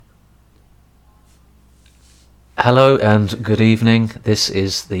Hello and good evening. This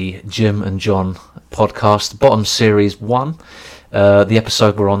is the Jim and John podcast, Bottom Series 1. The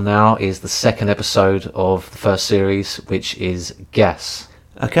episode we're on now is the second episode of the first series, which is Gas.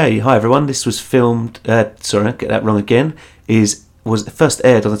 Okay, hi everyone. This was filmed, sorry, I get that wrong again, was first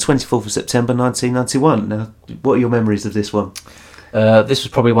aired on the 24th of September 1991. Now, what are your memories of this one? This was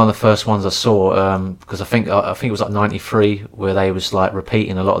probably one of the first ones I saw, because I think it was like 93, where they was like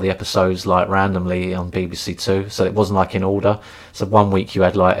repeating a lot of the episodes like randomly on BBC Two, so it wasn't like in order. So one week you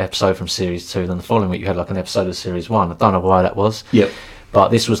had like episode from series 2, then the following week you had like an episode of series 1. I don't know why that was. Yep. But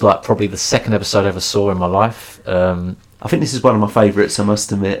this was like probably the second episode I ever saw in my life. I think this is one of my favourites, I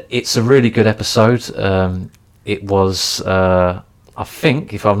must admit. It's a really good episode. It was, I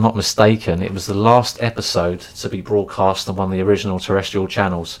think, if I'm not mistaken, it was the last episode to be broadcast on one of the original terrestrial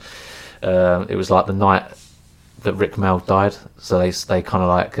channels. It was like the night that Rick Mell died, so they kind of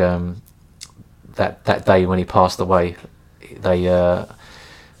like that day when he passed away, they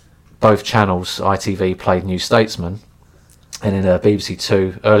both channels, ITV played New Statesman, and in BBC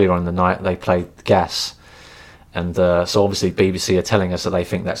Two earlier on in the night they played Gas, and so obviously BBC are telling us that they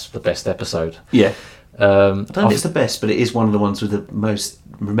think that's the best episode. Yeah. I don't think it's the best, but it is one of the ones with the most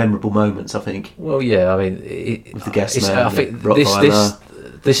memorable moments, I think. Well, yeah, I mean, with the gas man, I think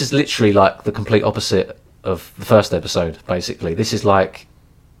this is literally like the complete opposite of the first episode. Basically, this is like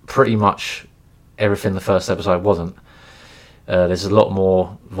pretty much everything the first episode wasn't. There's a lot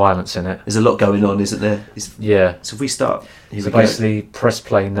more violence in it. There's a lot going on, isn't there? Yeah. So if we start, so basically, press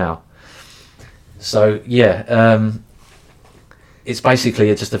play now. So yeah. It's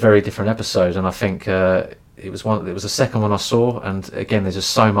basically just a very different episode, and I think it was the second one I saw, and again, there's just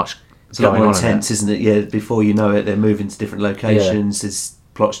so much it's going a lot more on intense, isn't it? Yeah, before you know it, they're moving to different locations. Yeah. There's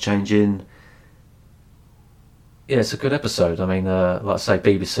plots changing. Yeah, it's a good episode. I mean, like I say,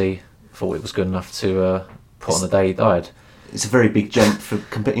 BBC thought it was good enough to put on the day he died. It's a very big jump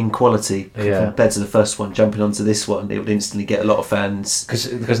in quality compared to the first one. Jumping onto this one, it would instantly get a lot of fans.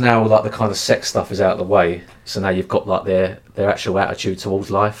 Because now like the kind of sex stuff is out of the way, so now you've got like their actual attitude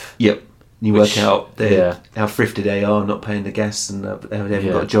towards life. Yep. You work out how thrifty they are, not paying the gas, and they haven't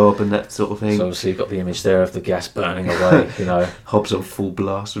got a job and that sort of thing. So obviously you've got the image there of the gas burning away, you know. Hobbs on full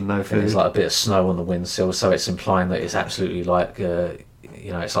blast with no food. And there's like a bit of snow on the windsill, so it's implying that it's absolutely like,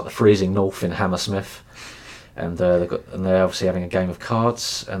 it's like the freezing north in Hammersmith. And they're obviously having a game of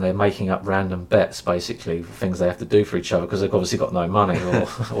cards, and they're making up random bets, basically, for things they have to do for each other, because they've obviously got no money,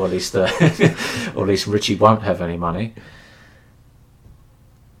 or at least Richie won't have any money.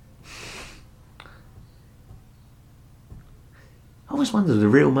 I always wondered, the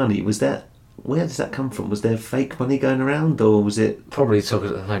real money, where does that come from? Was there fake money going around, or was it... Probably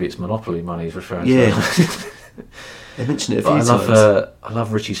maybe it's Monopoly money he's referring to. Yeah. They mentioned it a few times. I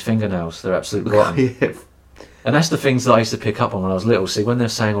love Richie's fingernails. They're absolutely rotten. Yeah. And that's the things that I used to pick up on when I was little. See, when they're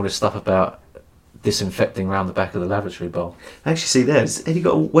saying all this stuff about disinfecting around the back of the lavatory bowl. Actually, see there, has Eddie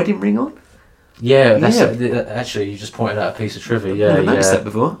got a wedding ring on? Yeah, actually, you just pointed out a piece of trivia. Yeah, I've noticed that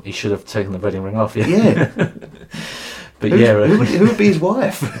before. He should have taken the wedding ring off. Yeah. But who would be his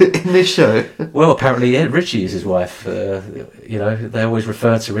wife in this show? Well, apparently Richie is his wife. They always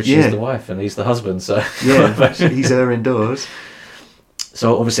refer to Richie as the wife, and he's the husband. So yeah, he's her indoors.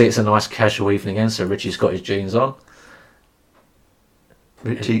 So obviously it's a nice casual evening in, so Richie's got his jeans on.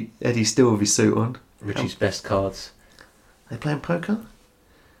 Eddie's still with his suit on. Richie's best cards. They playing poker?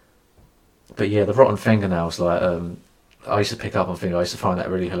 But yeah, the rotten fingernails, like, I used to pick up on things, I used to find that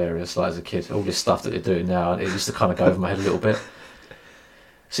really hilarious, like as a kid. All this stuff that they're doing now, it used to kind of go over my head a little bit.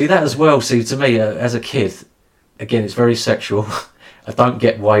 See, that as well, to me, as a kid, again, it's very sexual. I don't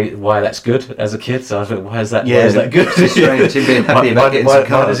get why that's good as a kid. So I think, why is that good? It's strange him being happy about getting some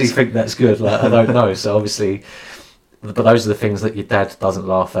cards. Why does he think that's good? Like, I don't know. So obviously, but those are the things that your dad doesn't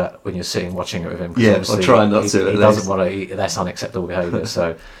laugh at when you're sitting watching it with him. Yeah, I try not to. He doesn't want to. That's unacceptable behaviour.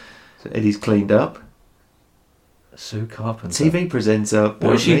 So Eddie's cleaned up. Sue Carpenter, TV presenter.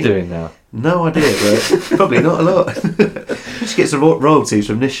 What is she doing now? No idea, but probably not a lot. She gets some royalties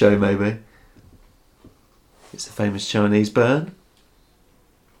from this show, maybe. It's the famous Chinese burn.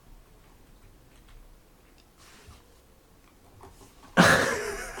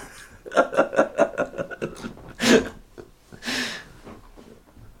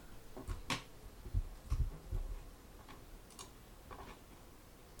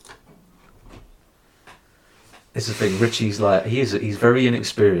 It's the thing. Richie's like he's very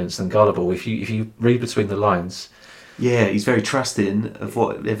inexperienced and gullible. If you read between the lines, yeah, he's very trusting of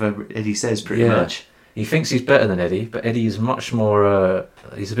whatever Eddie says. Pretty much, he thinks he's better than Eddie, but Eddie is much more.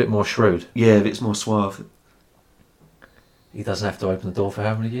 He's a bit more shrewd. Yeah, a bit more suave. He doesn't have to open the door for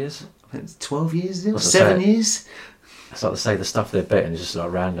how many years? It's 12 years, is it? Or What's it 7 say? years? It's like to say the stuff they're betting is just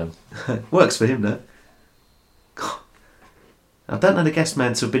like random. Works for him, though. I don't know the gas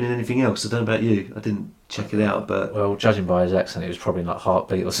man to have been in anything else. I don't know about you. I didn't check it out, but Well, judging by his accent, it was probably like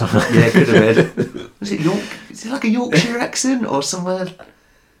Heartbeat or something. yeah, it could have been. Was it York? Is it like a Yorkshire accent or somewhere?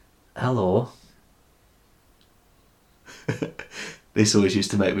 Hello. This always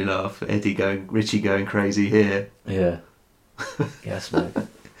used to make me laugh. Richie going crazy here. Yeah. Gas man.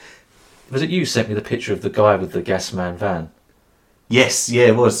 Was it you sent me the picture of the guy with the gas man van? Yes, yeah,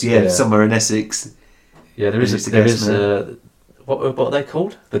 it was. Yeah, Yeah. somewhere in Essex. Yeah, there Who's is. the There gas is. man? What are they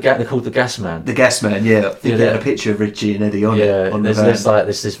called? They're called the gas man. The gas man, yeah. I think Yeah, he had yeah. a picture of Richie and Eddie on Yeah, it. On there's, the van.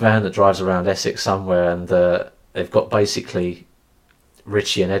 there's this van that drives around Essex somewhere, and they've got basically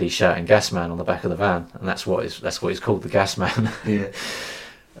Richie and Eddie shouting "gas man" on the back of the van, and that's what it's called, the gas man. Yeah.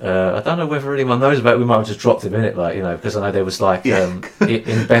 I don't know whether anyone knows about it. We might have just dropped him in it, like, you know, because I know there was like Yeah.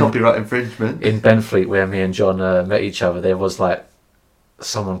 in Copyright infringement. in Benfleet, where me and John met each other, there was like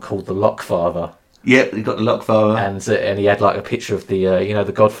someone called the Lockfather, Yep, he got the Lockfather. and he had like a picture of the you know,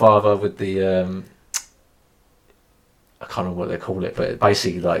 the Godfather with the I can't remember what they call it, but it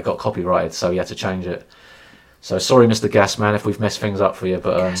basically like it got copyrighted, so he had to change it. So sorry, Mr. Gasman, if we've messed things up for you,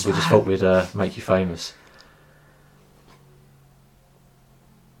 but we just thought we'd make you famous.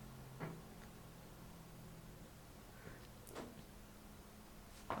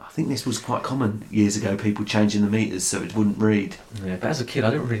 I think this was quite common years ago, people changing the meters so it wouldn't read. Yeah, but as a kid, I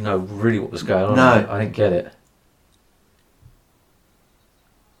didn't really know what was going on. No. I didn't get it.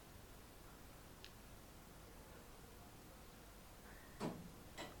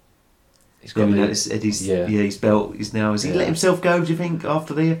 He's Yeah, got we the- noticed Eddie's, yeah. his belt is now... Has he Yeah. let himself go, do you think,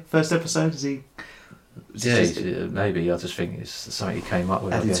 after the first episode? Has he... Yeah, maybe. I just think it's something he came up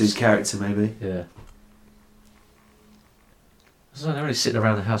with. I added guess. to his character, maybe? Yeah. So they're only sitting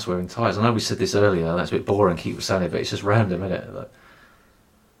around the house wearing ties. I know we said this earlier. That's a bit boring. Keep saying it, but it's just random, isn't it? Like,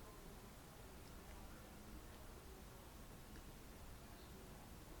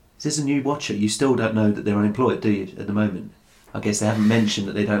 If there's a new watcher, you still don't know that they're unemployed, do you, at the moment? I guess they haven't mentioned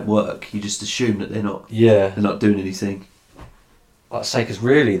that they don't work. You just assume that they're not doing anything. Like I say, because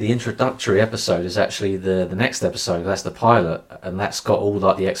really the introductory episode is actually the next episode. That's the pilot, and that's got all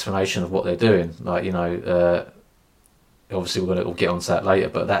like the explanation of what they're doing. Like, you know, obviously we'll get onto that later,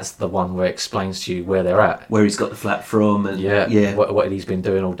 but that's the one where it explains to you where they're at. Where he's got the flat from, and Yeah. What he's been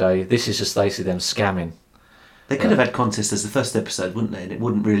doing all day. This is just basically them scamming. They could have had contest as the first episode, wouldn't they? And it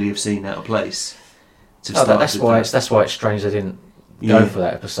wouldn't really have seemed out of place. To Oh, start that's with why that. that's why it's strange they didn't Yeah. go for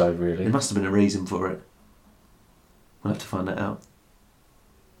that episode. Really. There must have been a reason for it. We'll have to find that out.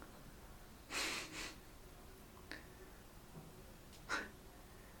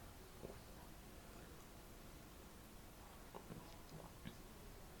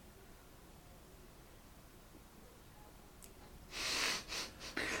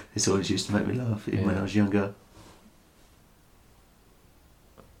 This always used to make me laugh, even when I was younger.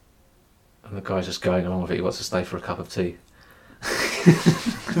 And the guy's just going along with it. He wants to stay for a cup of tea.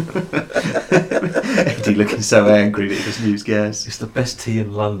 Eddie looking so angry that he doesn't use gas. It's the best tea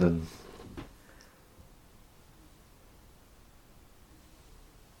in London.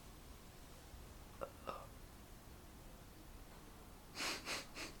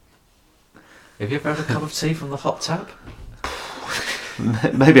 Have you ever had a cup of tea from the hot tap?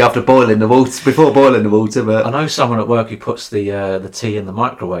 Maybe after boiling the water, before boiling the water, but... I know someone at work who puts the tea in the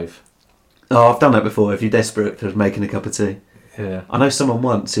microwave. Oh, I've done that before, if you're desperate for making a cup of tea. Yeah. I know someone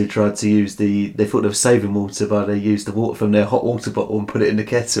once who tried to use they thought they were saving water, but they used the water from their hot water bottle and put it in the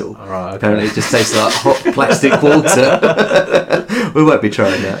kettle. All right. Okay. Apparently it just tastes like hot plastic water. We won't be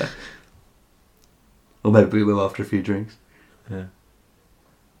trying that. Or maybe we will after a few drinks. Yeah.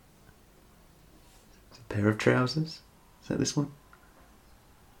 A pair of trousers? Is that this one?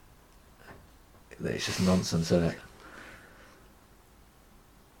 It's just nonsense, isn't it?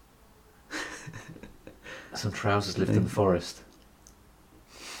 Some trousers lived in the forest.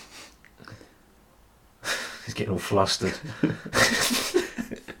 He's getting all flustered.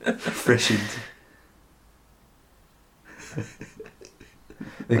 Freshened.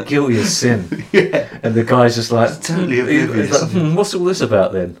 They're guilty as sin. Yeah. And the guy's just like... It's totally he's oblivious. like, what's all this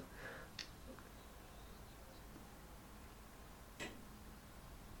about then?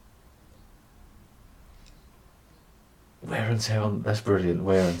 Wear and tear on... That's brilliant.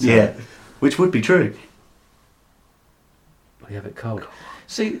 Wear and tear. Yeah. Which would be true. We have it cold.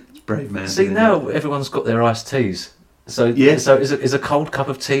 See, It's brave man. see doing now that. everyone's got their iced teas. So Yeah. So is a cold cup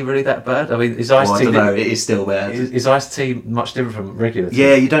of tea really that bad? I mean, is Oh, iced I tea? don't know. It is still bad. Is iced tea much different from regular tea?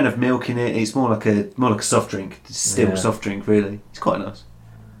 Yeah, you don't have milk in it. It's more like a soft drink. It's still Yeah. a soft drink, really. It's quite nice.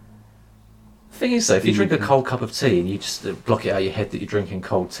 The thing is, though, if you drink a Mhm. cold cup of tea and you just block it out of your head that you're drinking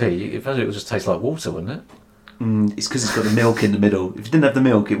cold tea, it would just taste like water, wouldn't it? It's because it's got the milk in the middle. If you didn't have the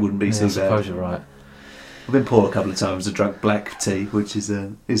milk, it wouldn't be Yeah, so I bad. suppose you're right. I've been poor a couple of times. I drank black tea, which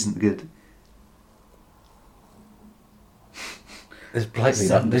isn't good. There's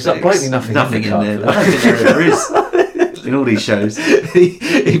blatantly, There's blatantly nothing in the cup. there. I don't think there ever is in all these shows.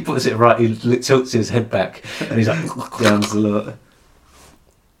 he puts it right, he tilts his head back, and he's like, Downs a lot.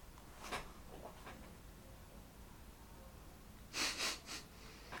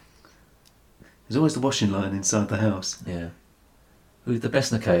 There's always the washing line inside the house. yeah. Who's the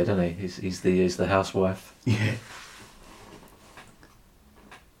best Naked, isn't he? He's the housewife. Yeah.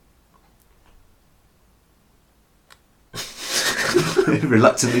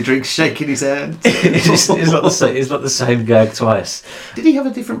 Reluctantly drinks, shaking his hand. it's not the same gag twice. Did he have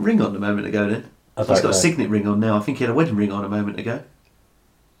a different ring on a moment ago then? I He's don't got know. a signet ring on now. I think he had a wedding ring on a moment ago.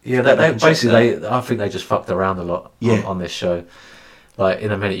 Yeah, Go back and check basically, I think they just fucked around a lot Yeah. on this show. Like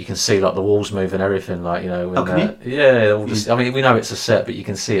in a minute, you can see like the walls move and everything. Like when, Oh, can yeah, all just, I mean, we know it's a set, but you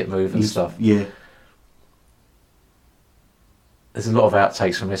can see it move and stuff. Yeah. There's a lot of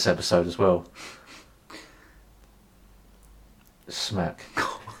outtakes from this episode as well. Smack.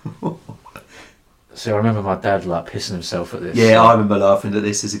 See, I remember my dad like pissing himself at this. Yeah, I remember laughing at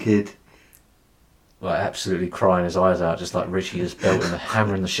this as a kid. Like absolutely crying his eyes out, just like Richie just belting,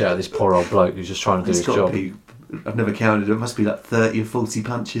 hammering the shit out of this poor old bloke who's just trying to do It's his got job. to be. I've never counted. It must be like 30 or 40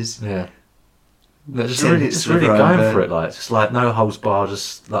 punches. Yeah. No, just 10 really, hits just to the really ground, going man. for it, like just like no holds bar,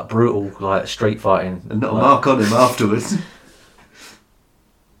 just like brutal, like street fighting, And not a like, mark on him afterwards.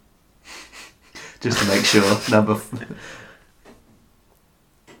 Just to make sure.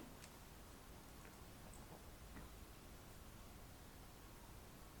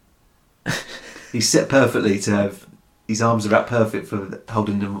 He's set perfectly to have. His arms are out perfect for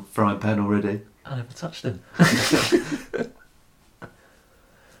holding the frying pan already. I never touched him.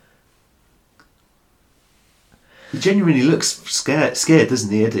 He genuinely looks scared,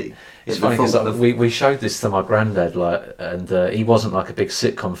 doesn't he, Eddie? It's At the funny because thought of- we showed this to my granddad, like, and he wasn't like a big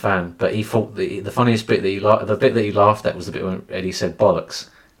sitcom fan, but he thought the funniest bit the bit that he laughed at was the bit when Eddie said bollocks,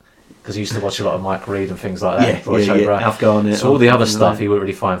 because he used to watch a lot of Mike Reed and things like that. yeah, before I showed Brad. Afghan. So all the other stuff he wouldn't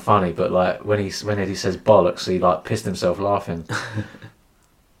really find funny, but like when Eddie says bollocks, he like pissed himself laughing.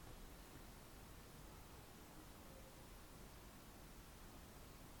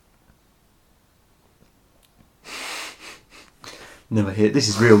 Never hear. This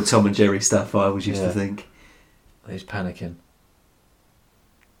is real Tom and Jerry stuff. I always used Yeah. to think. He's panicking.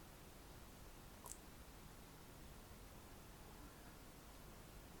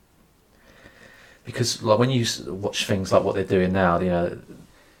 Because like when you watch things like what they're doing now,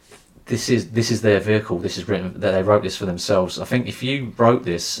 this is their vehicle. This is written that they wrote this for themselves. I think if you wrote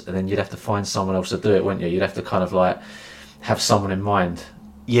this, then you'd have to find someone else to do it, wouldn't you? You'd have to kind of like have someone in mind,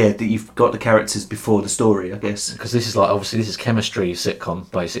 Yeah, that you've got the characters before the story, I guess. because this is like obviously this is chemistry sitcom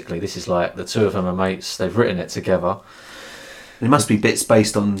basically. This is like the two of them are mates. They've written it together. There must be bits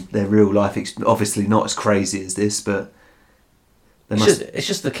based on their real life. Obviously, not as crazy as this, but there must. It's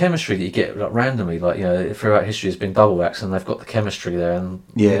just the chemistry that you get like randomly, like throughout history has been double acts, and they've got the chemistry there, and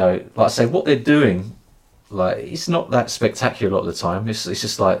Yeah. like I say, what they're doing, like it's not that spectacular a lot of the time. It's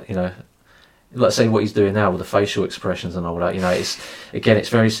just like like say what he's doing now with the facial expressions and all that. It's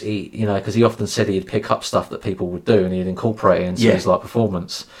very because he often said he'd pick up stuff that people would do and he'd incorporate it into Yeah. his like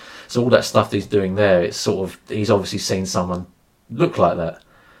performance. So all that stuff that he's doing there, it's sort of he's obviously seen someone look like that.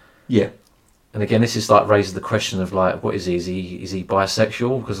 Yeah, And again, this is like raises the question of like, what is he? Is he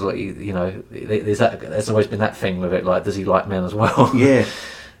bisexual? Because like there's always been that thing with it. Like, does he like men as well? yeah,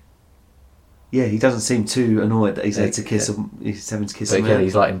 yeah. He doesn't seem too annoyed that he's Yeah, had to kiss him. He's having to kiss But him. again,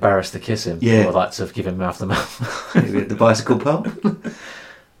 he's like embarrassed to kiss him. Yeah. Or like to give him mouth to mouth. The bicycle pump,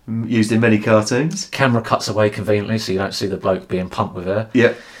 used in many cartoons. Camera cuts away conveniently, so you don't see the bloke being pumped with air.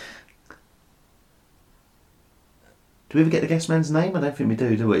 Yeah. Do we ever get the gas man's name? I don't think we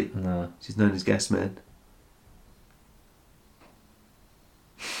do we? No. He's known as Gas Man.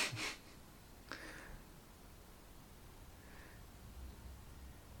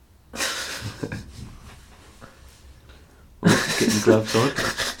 Getting the gloves on.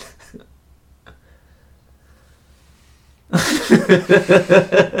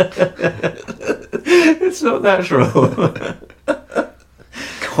 It's not natural.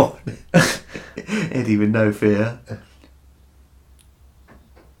 God. Eddie with no fear.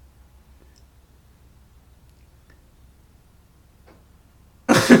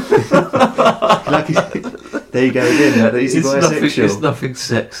 Like there you go again. Is he bisexual? It's nothing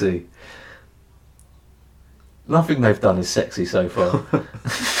sexy. Nothing they've done is sexy so far.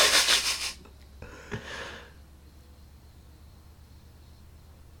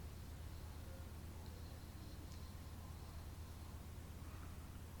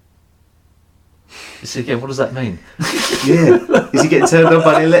 So again, what does that mean? Yeah, is he getting turned on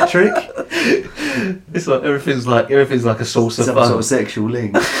by the electric? It's like everything's like a source of Some fun. sort of sexual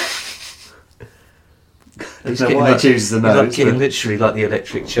link. I He's don't know getting why he chooses the he's nose. like getting but literally like the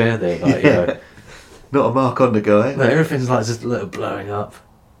electric chair there, like, you Yeah. know. not a mark on the guy. No, everything's like just a little blowing up.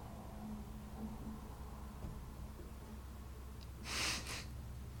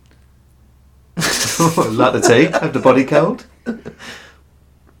 Like the tea, have the body cold.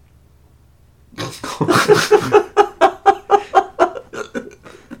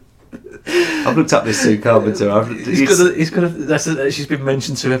 I've looked up this Sue Carpenter. She's been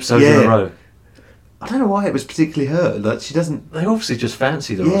mentioned 2 episodes in Yeah. a row. I don't know why it was particularly her. Like she doesn't. They obviously just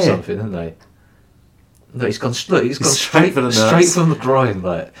fancied her or Yeah. something, didn't they? No, he's gone straight straight for the straight nuts. from the groin,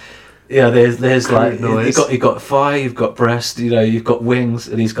 like. Yeah, there's like Crude noise. you got thigh, you've got breast, you know, you've got wings,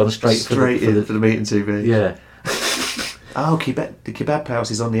 and he's gone straight for for the the meat and TV. yeah. Oh, the kebab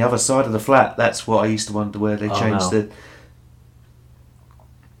house is on the other side of the flat. That's what I used to wonder where they Oh, changed no. the.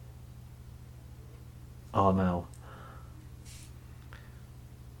 Oh no.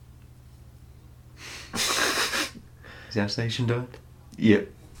 Is the station died? Yep.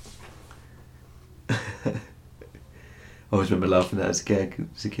 I always remember laughing at that as a gag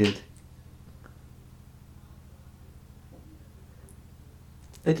as a kid.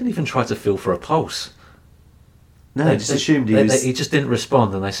 They didn't even try to feel for a pulse. No, they just assumed he was. He just didn't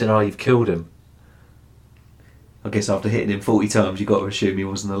respond, and they said, "Oh, you've killed him." I guess after hitting him 40 times, you got to assume he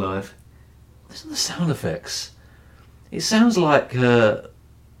wasn't alive. Listen to the sound effects. It sounds like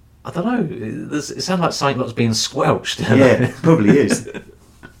I don't know. It sounds like something that's being squelched. Yeah, probably is.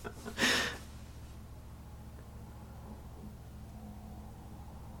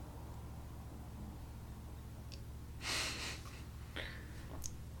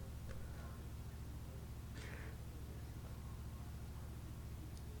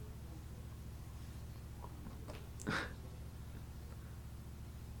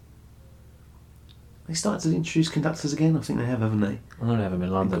 They started to introduce conductors again. I think they have, haven't they? I don't have him in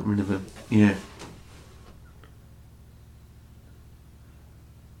Got London. rid of them. Yeah.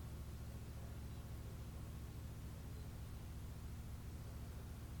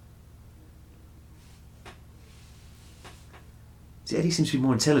 See, Eddie seems to be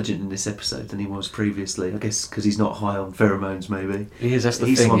more intelligent in this episode than he was previously. I guess because he's not high on pheromones, maybe. He is. That's the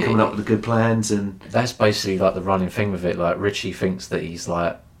He's thing. the one coming up with the good plans, and That's basically like the running thing with it. Like Richie thinks that he's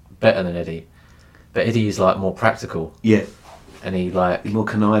like better than Eddie, but Eddie is like more practical, yeah, and he like he's more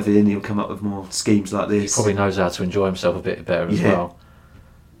conniving. He'll come up with more schemes like he this. probably knows how to enjoy himself a bit better as Yeah. well.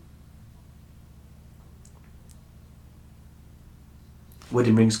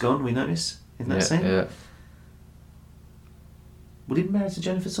 Wedding ring's gone. We notice in that scene. Yeah, Was he married to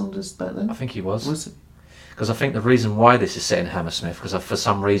Jennifer Saunders back then? I think he was. Was it? Because I think the reason why this is set in Hammersmith, because for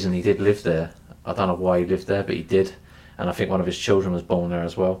some reason he did live there. I don't know why he lived there, but he did. And I think one of his children was born there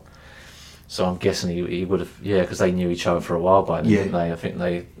as well. So I'm guessing he would have, yeah, because they knew each other for a while by then, Yeah. didn't they? I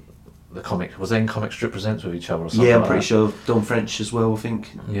think was they in Comic Strip Presents with each other or something? Yeah, I'm like pretty that? sure. Dawn French as well. I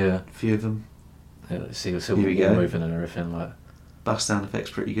think Yeah. a few of them. Yeah, see, it's all Here we go. moving and everything like. Bus sound effects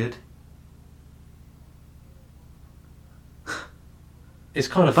pretty good. It's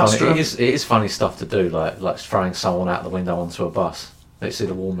kind of Bus funny. driver. It is funny stuff to do, like throwing someone out the window onto a bus. They see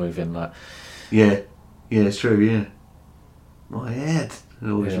the wall moving, like. Yeah, yeah, it's true. Yeah, my head.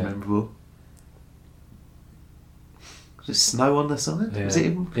 Always Yeah. memorable. Was it snow on the side? Yeah, Was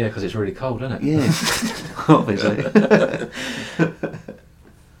it? yeah, because it's really cold, isn't it? Yeah, obviously.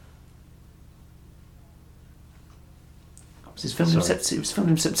 It was filmed in Sorry. It was filmed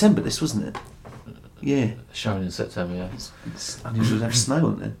in September. This wasn't it? Yeah, Shown in September, yeah. it's unusual to have snow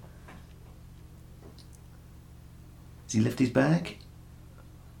on there. Does he lift his bag?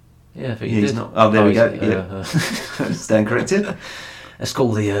 Yeah, but Yeah, he he's did. not. Oh, there we go. he's- Yeah. Stand corrected. That's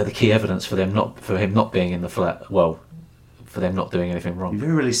called the key evidence for him not being in the flat. Well, for them not doing anything You wrong.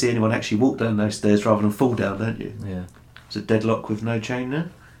 very rarely see anyone actually walk down those stairs rather than fall down, don't you? Yeah, It's a deadlock with no chain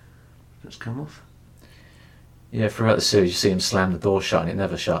there. Let's come off. yeah. Throughout the series, you see him slam the door shut, and it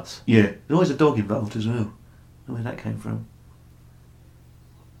never shuts. Yeah, there's always a dog involved as well. I don't know where that came from.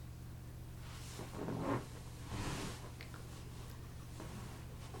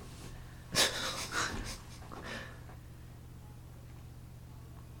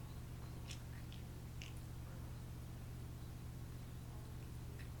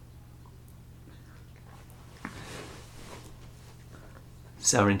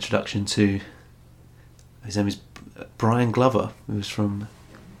 It's our introduction to. His name is Brian Glover, who was from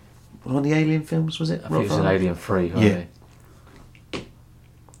one of the Alien films, was it? I think it was in Alien 3, wasn't Yeah. he?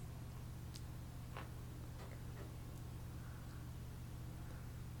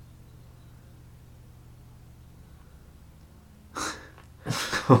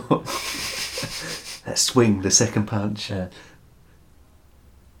 That swing, the second punch. Yeah.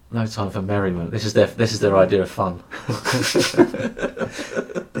 No time for merriment. This is their idea of fun.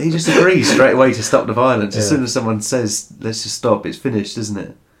 He just agrees straight away to stop the violence. As Yeah. soon as someone says, let's just stop, it's finished, isn't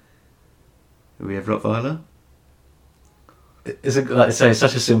it? Do we have Rottweiler? It's like I say, it's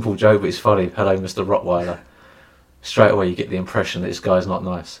such a simple joke, but it's funny. Hello, Mr. Rottweiler. Straight away, you get the impression that this guy's not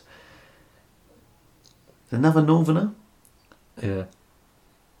nice. Another Northerner? Yeah.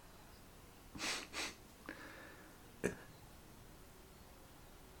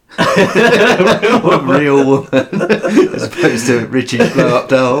 What a real woman. As opposed to Richie's blow up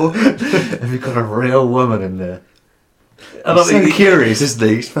doll. Have you got a real woman in there? I He's so curious, isn't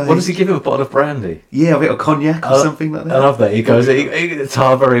he? His face. What does he give him? A bottle of brandy? Yeah, a bit of cognac or something like I that. love that. He goes,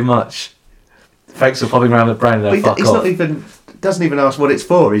 tar very much. Thanks for popping around with brandy. But No, fuck he's off. not even, doesn't even ask what it's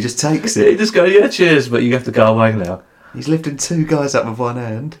for, he just takes He it. just goes, yeah, cheers, but you have to go away now. He's lifting two guys up with one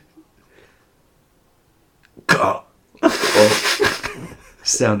hand. God.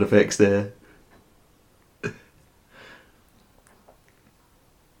 Sound effects there.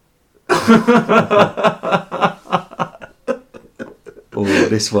 Oh,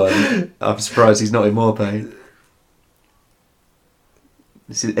 this one. I'm surprised he's not in more pain.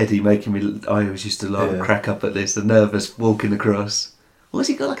 This is Eddie making me. I always used to like Yeah. crack up at this. The nervous walking across. What's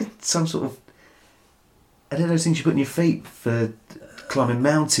he got like some sort of? I don't know, things you put in your feet for climbing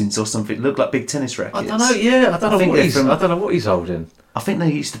mountains or something. Look like big tennis rackets. I don't know. Yeah, I don't think they're from- I don't know what he's holding. I think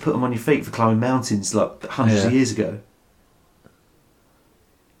they used to put them on your feet for climbing mountains like hundreds of Yeah. years ago.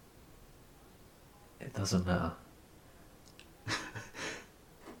 It doesn't matter.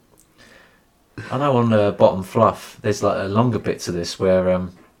 I know on Bottom Fluff, there's like a longer bit to this where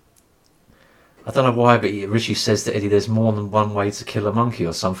I don't know why, but Richie says to Eddie, "There's more than one way to kill a monkey"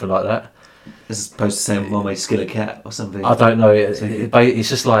 or something like that. As opposed to saying one way to skin a cat or something. I don't know. It's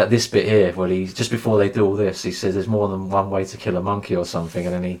just like this bit here where he just before they do all this, he says, "There's more than one way to kill a monkey" or something,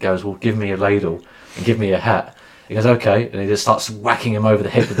 and then he goes, "Well, give me a ladle and give me a hat." He goes, "Okay," and he just starts whacking him over the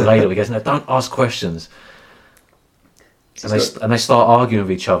head with the ladle. He goes, "No, don't ask questions." And they start arguing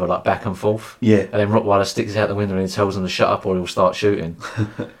with each other like back and forth. Yeah. And then Rottweiler sticks his head out the window and he tells them to shut up or he'll start shooting.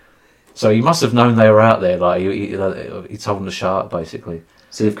 So he must have known they were out there. Like he told them to shut up, basically.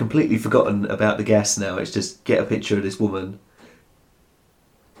 So they've completely forgotten about the gas now. It's just get a picture of this woman.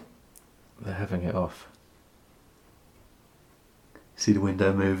 They're having it off. See the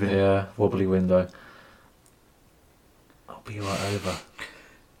window moving. Yeah, wobbly window. I'll be right over.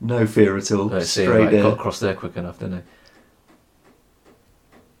 No fear at all. Let's see, Straight like, there. got across there quick enough, didn't he?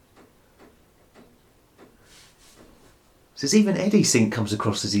 So even Eddie Sink comes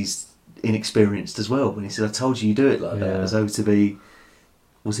across as he's inexperienced as well when he said, "I told you do it like that," Yeah. as though to be.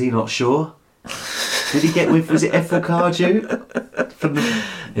 Was he not sure? Did he get with? Was it Ethel Cardew from the?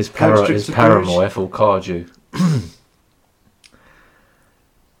 His Coach Tricks of paramour, Ethel Cardew.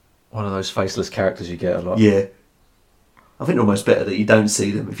 One of those faceless characters you get a lot. Yeah. I think they're almost better that you don't see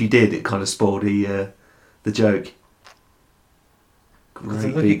them. If you did, it kind of spoiled the joke.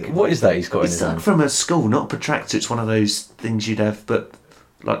 Great big. What is that he's got in It's his like hand? from a school, not a protractor. It's one of those things you'd have, but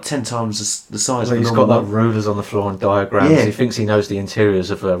like 10 times the size Well, of a he's normal got like one. rulers on the floor and diagrams. Yeah. He thinks he knows the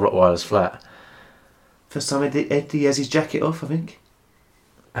interiors of Rottweiler's flat. First time Eddie has his jacket off, I think.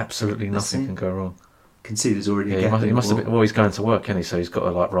 Absolutely That's nothing it. can go wrong. Can see there's already Yeah, a he gap must, in he the must have wall. been, well, he's going to work, isn't he? So he's got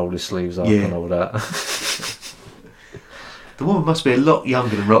to like roll his sleeves up Yeah. and all that. The woman must be a lot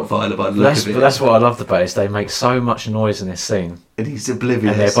younger than Rottweiler by the look of it. But that's what I loved about it, is they make so much noise in this scene. And he's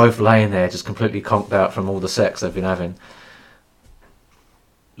oblivious. And they're both laying there just completely conked out from all the sex they've been having.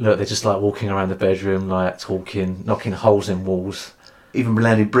 Look, they're just like walking around the bedroom, like talking, knocking holes in walls, Even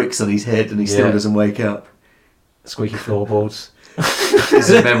landing bricks on his head and he still Yeah. doesn't wake up. squeaky floorboards. This is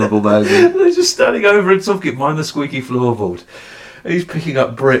a memorable moment. They're just standing over and talking, mind the squeaky floorboard. And he's picking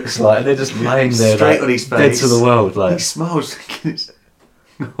up bricks, like, and they're just laying there, Straight like, on his dead face. to the world, He like, smiles. thinking it's-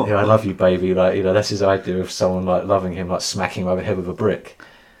 yeah, I love you, baby. Like, you know, that's his idea of someone like loving him, like smacking him over the head with a brick.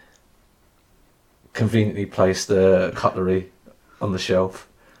 Conveniently placed the cutlery on the shelf.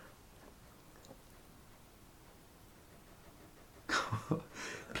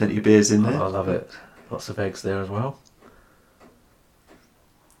 Plenty of beers in I there. love it. Lots of eggs there as well.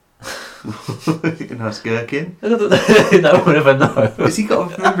 Nice gherkin. No one would ever know. Has he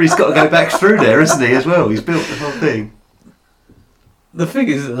got? Remember, he's got to go back through there, hasn't he? As well, he's built the whole thing. The thing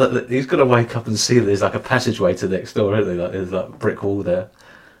is that he's got to wake up and see that there's like a passageway to the next door, isn't there? Like, there's like a brick wall there.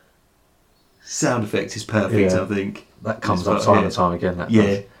 Sound effect is perfect, Yeah. I think. That comes It's up right time here. and time again. That Yeah.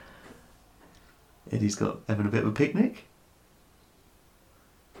 does. Eddie's got having a bit of a picnic.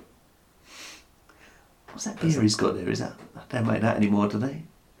 What's that beer he's got there? Is that... They don't make that anymore, do they?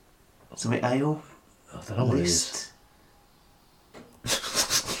 Something ale? I don't know what it is. List?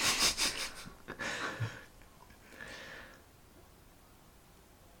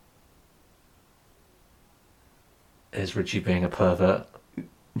 There's Richie being a pervert.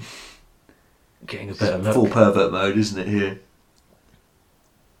 Getting a better look. Full pervert mode, isn't it, here?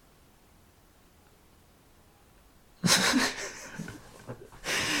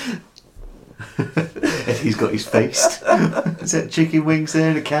 Eddie's got his feast. Is that chicken wings there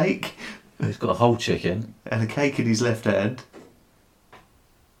and a cake? He's got a whole chicken. And a cake in his left hand.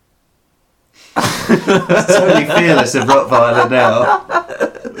 Totally fearless of Rottweiler now.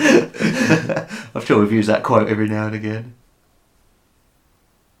 I'm sure we've used that quote every now and again.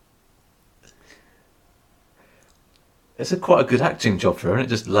 It's quite a good acting job for her, and it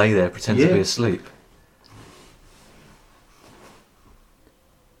just lay there, pretend to Yeah. be asleep.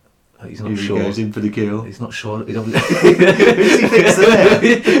 He's not Here he sure. goes in for the kill. He's not sure. Who Who does he think's there?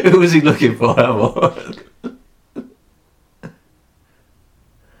 Who was he looking for?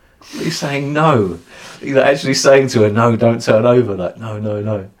 He's saying no. He's actually saying to her, "No, don't turn over." Like, no, no,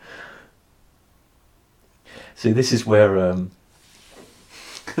 no. See, this is where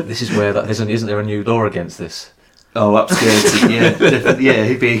that isn't there a new law against this? Oh, upskirting, yeah. Definitely, yeah,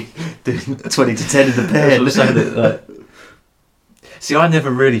 he'd be doing 20 to 10 in the That's pen. what I'm saying, that, like, see, I never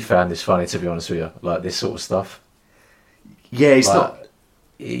really found this funny, to be honest with you. Like this sort of stuff. Yeah, it's Like, not...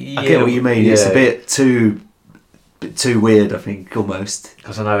 I get what you mean. It's a bit too weird, I think, almost.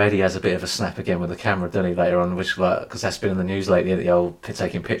 Because I know Eddie has a bit of a snap again with the camera, doesn't he, later on, which, like, because that's been in the news lately, the old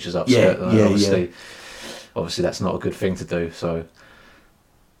taking pictures up. Yeah, skirt, yeah, obviously that's not a good thing to do, so.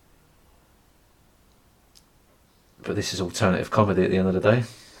 But this is alternative comedy at the end of the day.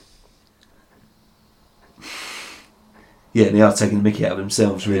 Yeah, and they are taking the mickey out of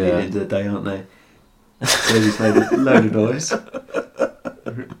themselves, really, at the end of the day, aren't they? So he's made a load of noise.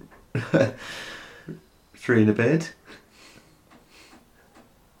 3 in a bed.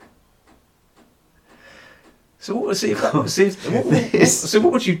 So what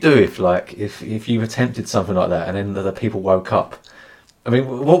would you do if you attempted something like that and then the people woke up? I mean,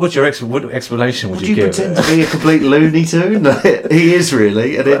 what would your what explanation would you give? Pretend to be a complete Looney Tune? He is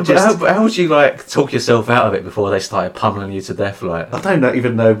really, and it But just... how would you like talk yourself out of it before they started pummeling you to death? Like, I don't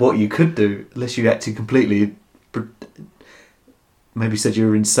even know what you could do unless you acted completely... Maybe said you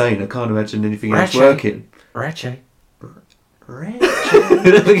were insane. I can't imagine anything else working. Ratchet. The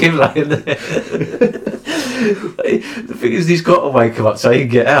thing is, he's got to wake him up so he can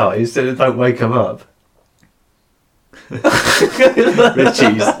get out. Instead of don't wake him up.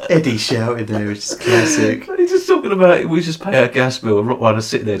 Richie's Eddie shouting there, which is classic. He's just talking about we just pay our gas bill and Rottweiler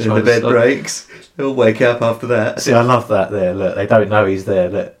sitting there And trying the bed to breaks. He'll wake up after that. See, I love that there. Look, they don't know he's there.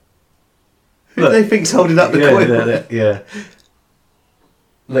 Look. Who do they think's holding up the coin? Yeah.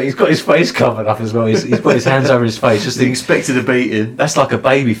 Look, he's got his face covered up as well. He's put his hands over his face. Just He expected a beating. that's like a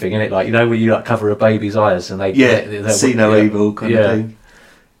baby thing, isn't it? Like, you know, when you like cover a baby's eyes and they See no evil kind Yeah. of thing.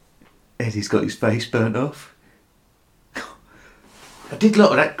 Eddie's got his face burnt off. I did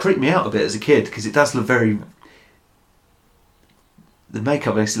look, that creeped me out a bit as a kid because it does look very... The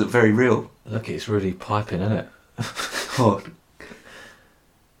makeup makes it look very real. Look, it's really piping, isn't it? God.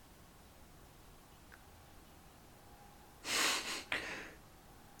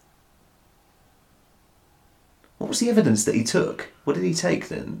 What was the evidence that he took? What did he take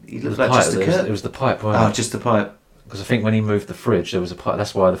then? He looked like just a curtain. It was the pipe, Oh, wasn't it? just the pipe. Because I think when he moved the fridge, there was a pipe.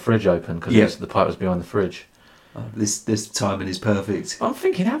 That's why the fridge opened, because the pipe was behind the fridge. Oh, this timing is perfect. I'm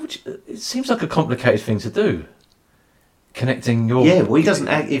thinking, how would you... It seems like a complicated thing to do. Connecting your... Yeah, well, he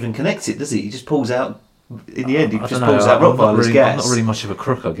doesn't even connect it, does he? He just pulls out... In the end, he I just don't know, pulls out I'm not Rottweiler's really, gas. I'm not really much of a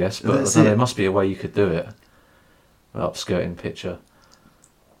crook, I guess, but I That's don't know, it. there must be a way you could do it. Upskirting picture.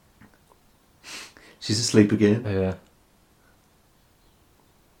 She's asleep again. Yeah.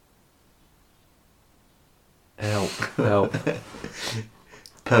 Help.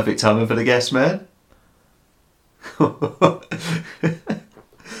 Perfect timing for the gas man.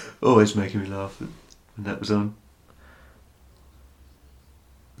 Always making me laugh when that was on.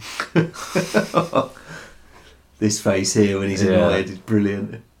 This face here when he's annoyed is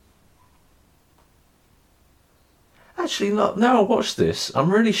brilliant. Actually, now I watched this,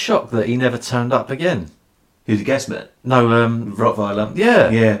 I'm really shocked that he never turned up again. Who's the gas man? No, Rottweiler. yeah.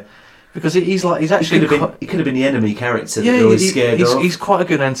 Yeah. because he's He actually he could have been the enemy character that yeah, they're always scared of. he's quite a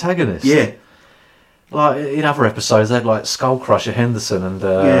good antagonist. Yeah, Like in other episodes, they had like Skull Crusher Henderson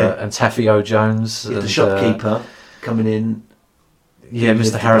and Taffy O Jones, the and, shopkeeper coming in. Yeah,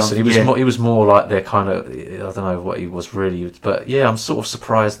 Mr. Harrison. He was Yeah. he was more like their kind of, I don't know what he was really, but yeah, I'm sort of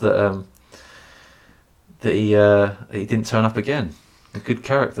surprised that he didn't turn up again. A good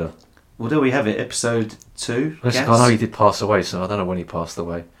character. Well, there we have it, episode 2. I Gas. know he did pass away, so I don't know when he passed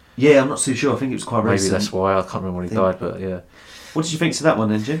away. Yeah, I'm not too sure. I think it was quite Maybe recent. that's why I can't remember when he died, but yeah. What did you think to that one,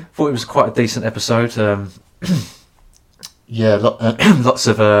 then, Jim? Thought it was quite a decent episode. Yeah, lots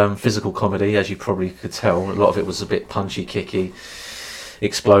of physical comedy, as you probably could tell. A lot of it was a bit punchy, kicky,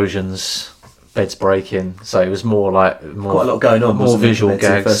 explosions, beds breaking. So it was more Quite a lot going on. more wasn't it, visual compared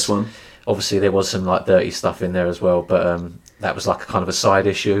to gags. The first one. Obviously, there was some like dirty stuff in there as well, but that was like a kind of a side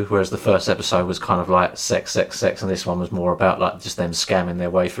issue. Whereas the first episode was kind of like sex, and this one was more about like just them scamming their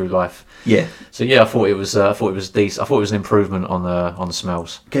way through life. Yeah, So yeah, I thought it was decent. I thought it was an improvement on the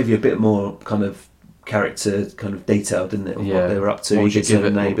smells. gave you a bit more kind of character, kind of detail, didn't it? Of what they were up to. What You would you get to know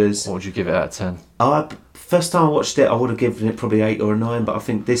give the it? neighbours. What would you give it out of 10? First time I watched it, I would have given it probably 8 or a 9, but I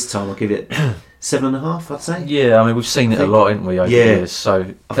think this time I'll give it 7.5. I'd say. Yeah, I mean we've seen it a lot, haven't we, over the Yeah. years? So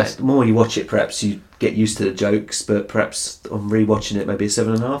I think the more you watch it, perhaps you get used to the jokes, but perhaps on rewatching it, maybe a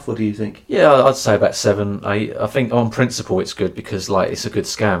 7.5. What do you think? yeah, I'd say about 7, 8. I think on principle it's good because like it's a good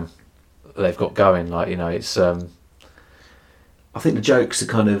scam they've got going. Like it's I think the jokes are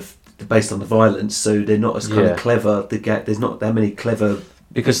kind of based on the violence, so they're not as kind Yeah. of clever. There's not that many clever.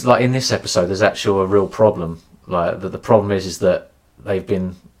 because like in this episode there's actually a real problem. Like the problem is that they've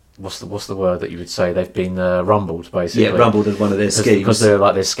been what's the word that you would say, they've been rumbled basically. Yeah, rumbled as one of their schemes because they're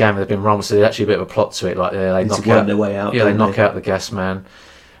scamming. They've been rumbled, so there's actually a bit of a plot to it. Like they knock out their way out. Yeah, they don't knock out the gas man.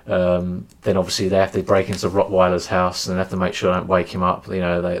 Then obviously they have to break into Rottweiler's house and they have to make sure they don't wake him up.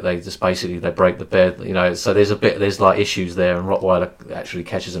 They just basically they break the bed. So there's like issues there, and Rottweiler actually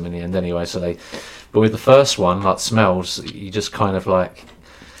catches them in the end anyway. But with the first one, like Smells, you just kind of like.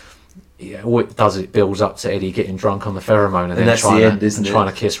 Yeah, what it does, it builds up to Eddie getting drunk on the pheromone and then that's trying the end, isn't it? trying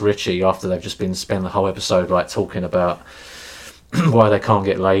to kiss Richie after they've just spend the whole episode like talking about why they can't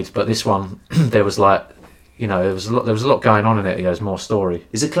get laid. But this one, there was like, there was a lot going on in it. There's more story.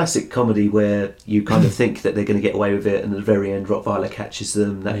 It's a classic comedy where you kind of think that they're going to get away with it, and at the very end, Rottweiler catches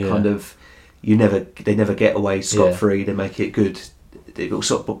them. That Yeah. kind of they never get away scot free. They make it good. It all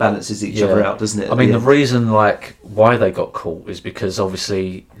sort of balances each other out, doesn't it? I mean, the reason like why they got caught is because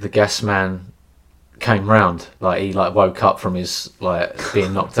obviously the gas man came round. Like he woke up from his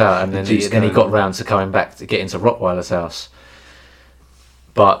being knocked out, and then he got round to coming back to get into Rottweiler's house.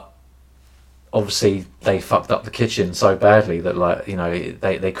 But obviously they fucked up the kitchen so badly that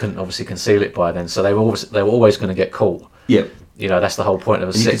they couldn't obviously conceal it by then. So they were always going to get caught. Yeah. That's the whole point of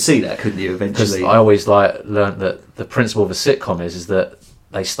a And you sitcom. could see that, couldn't you? Because Eventually, I always learnt that the principle of a sitcom is that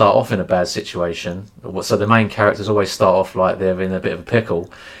they start off in a bad situation. So the main characters always start off like they're in a bit of a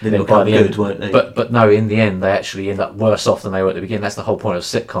pickle. Then Then by the end, good, won't they? But no, in the end they actually end up worse off than they were at the beginning. That's the whole point of a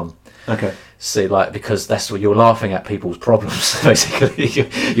sitcom. okay. See, because that's what you're laughing at, people's problems. Basically,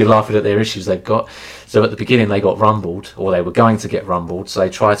 you're laughing at their issues they've got. So at the beginning they got rumbled, or they were going to get rumbled. So they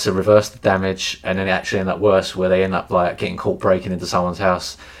tried to reverse the damage, and then it actually ended up worse, where they end up getting caught breaking into someone's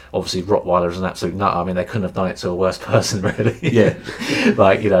house. Obviously, Rottweiler is an absolute nut. I mean, they couldn't have done it to a worse person, really. Yeah.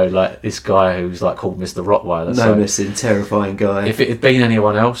 like this guy who's called Mr. Rottweiler. No missing, terrifying guy. If it had been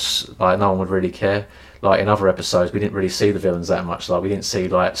anyone else, no one would really care. In other episodes, we didn't really see the villains that much. We didn't see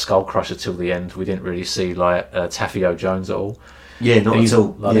Skull Crusher till the end. We didn't really see Taffy O Jones at all. Yeah, not at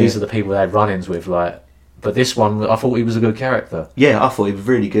all. These are the people they had run-ins with. But this one, I thought he was a good character. Yeah, I thought he was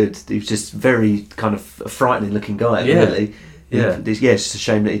really good. He was just very kind of a frightening looking guy, really. Yeah. It's just a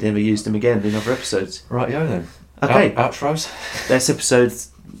shame that he never used him again in other episodes. Right, then. Okay. Outros. That's episode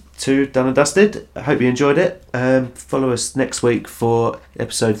 2 done and dusted. I hope you enjoyed it. Follow us next week for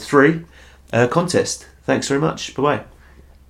episode 3, contest. Thanks very much. Bye-bye.